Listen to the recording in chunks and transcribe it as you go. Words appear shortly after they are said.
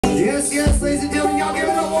Yes, yes, ladies and gentlemen, y'all give it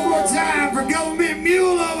up one more time for Government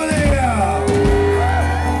Mule over there.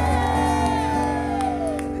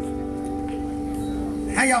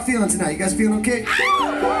 How y'all feeling tonight? You guys feeling okay?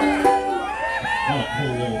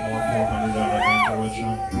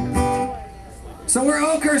 So we're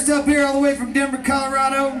Oakhurst up here all the way from Denver,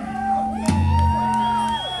 Colorado.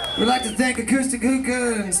 We'd like to thank Acoustic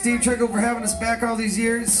Hookah and Steve Trickle for having us back all these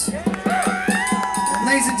years. And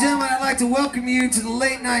ladies and gentlemen, I'd like to welcome you to the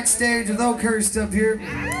late night stage with Oakhurst up here.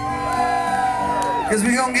 Because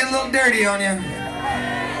we're going to get a little dirty on you.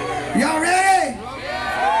 Y'all ready?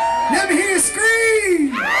 Let me hear you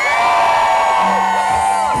scream!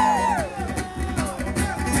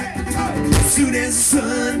 Soon as the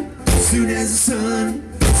sun, soon as the sun,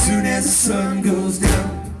 soon as the sun goes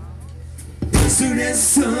down. Soon as the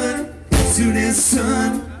sun, soon as the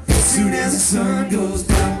sun, soon as the sun goes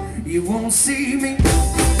down, you won't see me.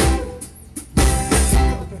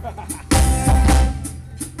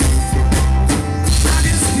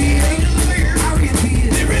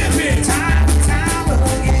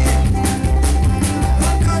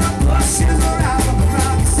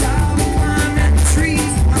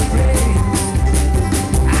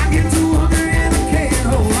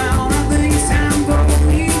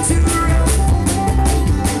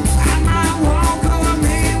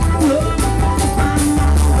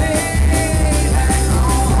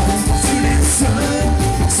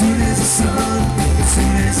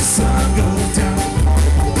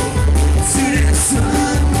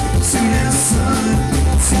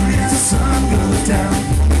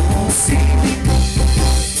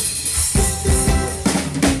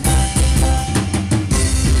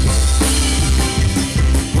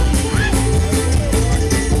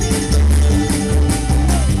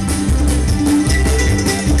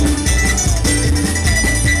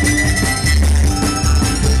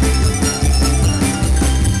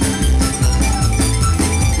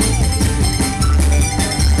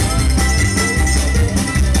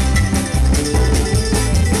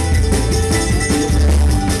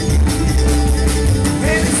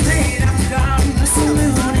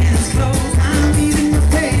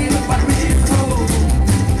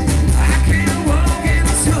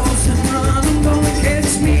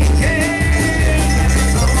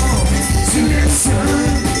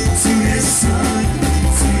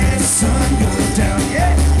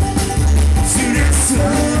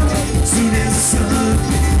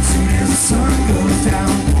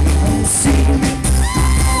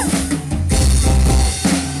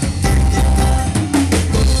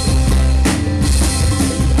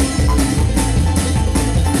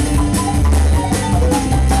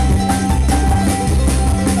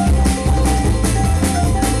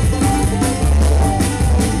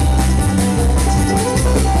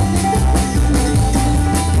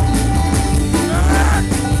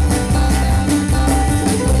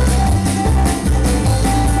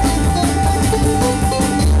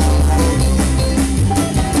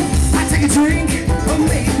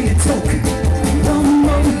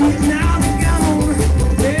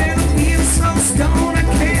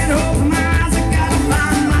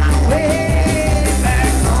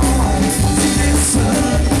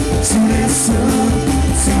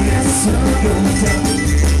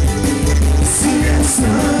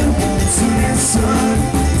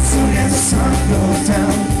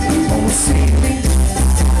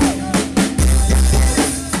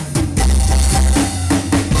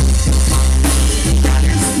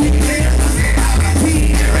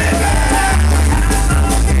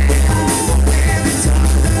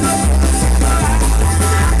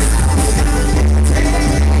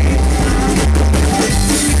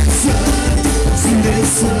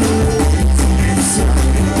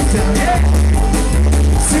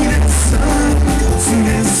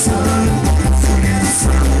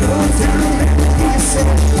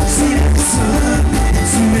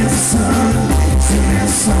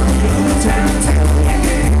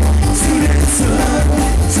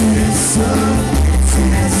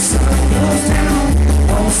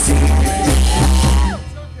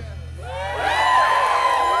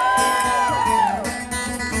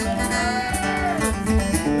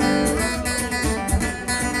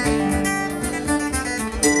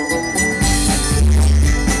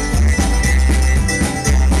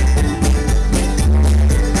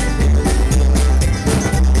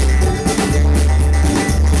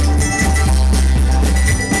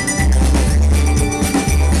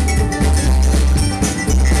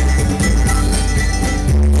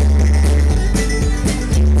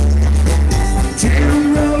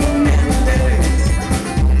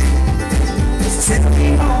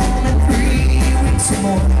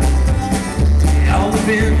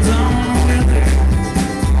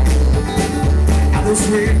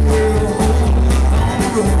 take more.